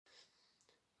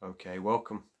Okay,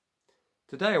 welcome.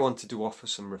 Today I wanted to offer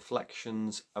some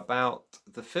reflections about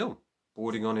the film,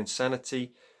 Bordering on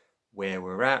Insanity, where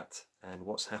we're at and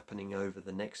what's happening over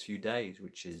the next few days,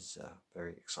 which is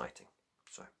very exciting.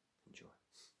 So, enjoy.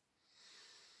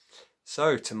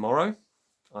 So, tomorrow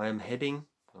I'm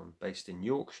based in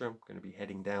Yorkshire, I'm going to be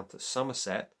heading down to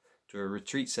Somerset to a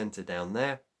retreat centre down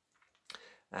there,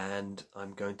 and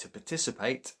I'm going to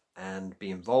participate and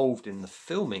be involved in the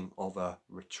filming of a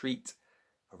retreat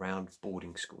around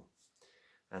boarding school.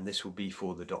 And this will be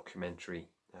for the documentary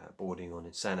Bordering on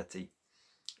Insanity.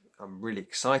 I'm really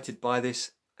excited by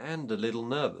this and a little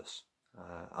nervous.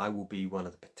 I will be one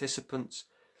of the participants,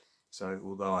 so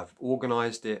although I've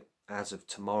organised it, as of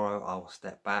tomorrow I will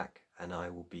step back and I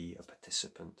will be a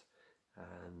participant.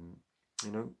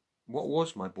 What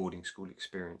was my boarding school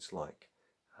experience like?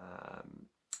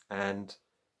 And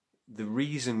the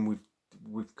reason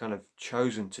we've kind of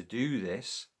chosen to do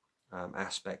this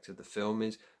aspect of the film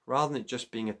is, rather than it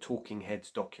just being a talking heads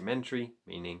documentary,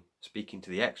 meaning speaking to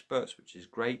the experts, which is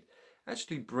great,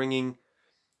 actually bringing,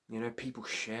 people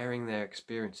sharing their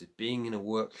experiences, being in a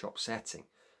workshop setting,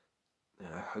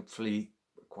 hopefully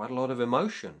quite a lot of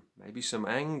emotion, maybe some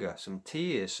anger, some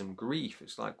tears, some grief.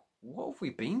 It's like, what have we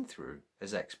been through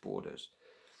as ex-boarders?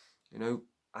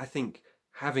 I think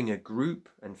having a group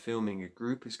and filming a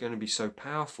group is going to be so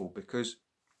powerful, because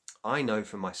I know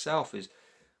for myself is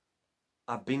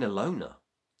I've been a loner.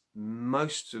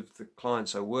 Most of the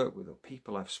clients I work with or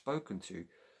people I've spoken to,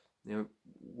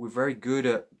 we're very good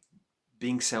at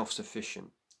being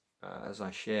self-sufficient. As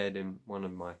I shared in one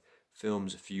of my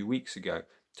films a few weeks ago,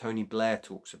 Tony Blair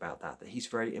talks about that he's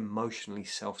very emotionally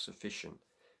self-sufficient.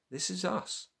 This is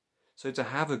us. So to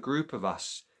have a group of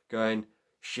us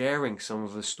sharing some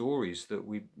of the stories that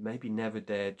we maybe never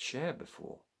dared share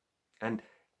before. And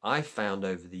I found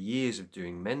over the years of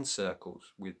doing men's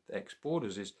circles with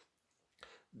ex-boarders is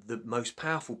the most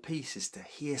powerful piece is to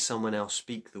hear someone else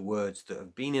speak the words that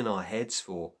have been in our heads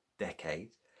for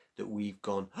decades, that we've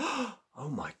gone, oh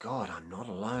my God, I'm not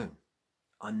alone.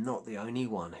 I'm not the only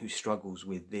one who struggles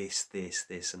with this,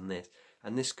 and this.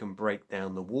 And this can break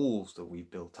down the walls that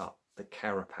we've built up, the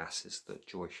carapaces that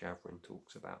Joy Shavrin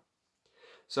talks about.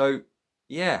 So,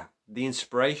 yeah, the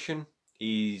inspiration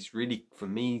is really, for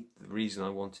me, the reason I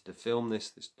wanted to film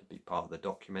this to be part of the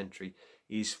documentary,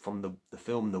 is from the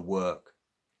film The Work,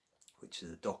 which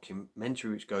is a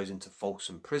documentary which goes into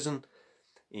Folsom Prison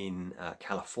in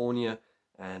California,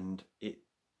 and it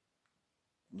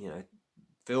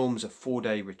films a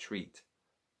 4-day retreat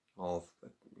of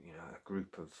a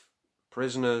group of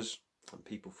prisoners and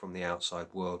people from the outside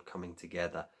world coming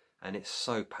together, and it's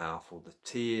so powerful. The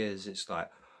tears, it's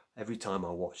like every time I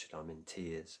watch it I'm in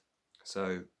tears.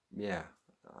 So yeah,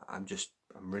 I'm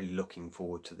really looking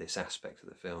forward to this aspect of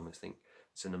the film. I think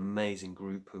it's an amazing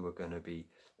group who are going to be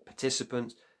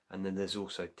participants, and then there's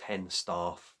also 10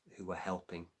 staff who are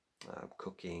helping,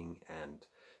 cooking and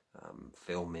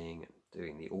filming and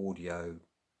doing the audio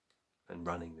and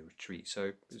running the retreat.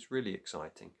 So it's really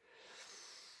exciting.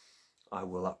 I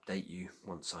will update you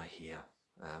once I hear,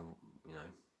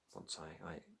 once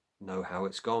I know how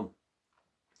it's gone.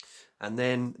 And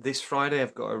then this Friday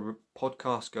I've got a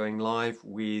podcast going live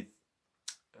with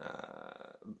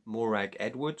Morag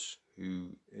Edwards,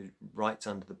 who writes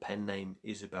under the pen name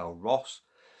Isabel Ross,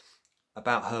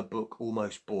 about her book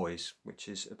Almost Boys, which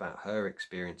is about her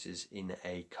experiences in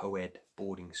a co-ed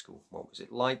boarding school. What was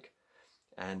it like?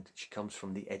 And she comes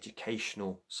from the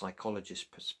educational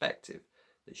psychologist perspective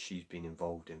that she's been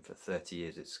involved in for 30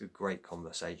 years. It's a great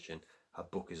conversation. Her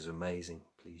book is amazing.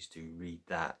 Please do read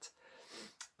that.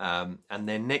 And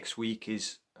then next week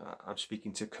is I'm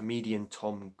speaking to comedian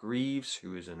Tom Greaves,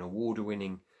 who is an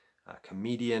award-winning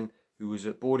comedian who was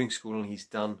at boarding school, and he's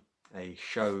done a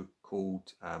show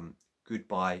called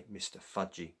Goodbye Mr.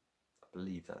 Fudgy. I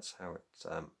believe that's how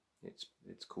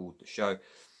it's called, the show.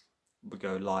 We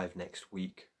go live next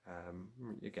week.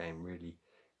 Again, really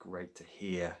great to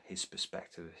hear his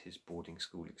perspective of his boarding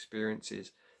school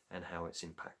experiences and how it's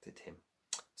impacted him.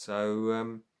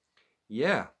 So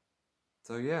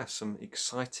some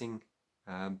exciting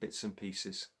bits and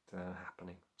pieces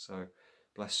happening. So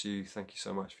bless you. Thank you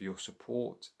so much for your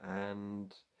support,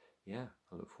 and I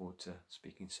look forward to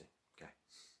speaking soon.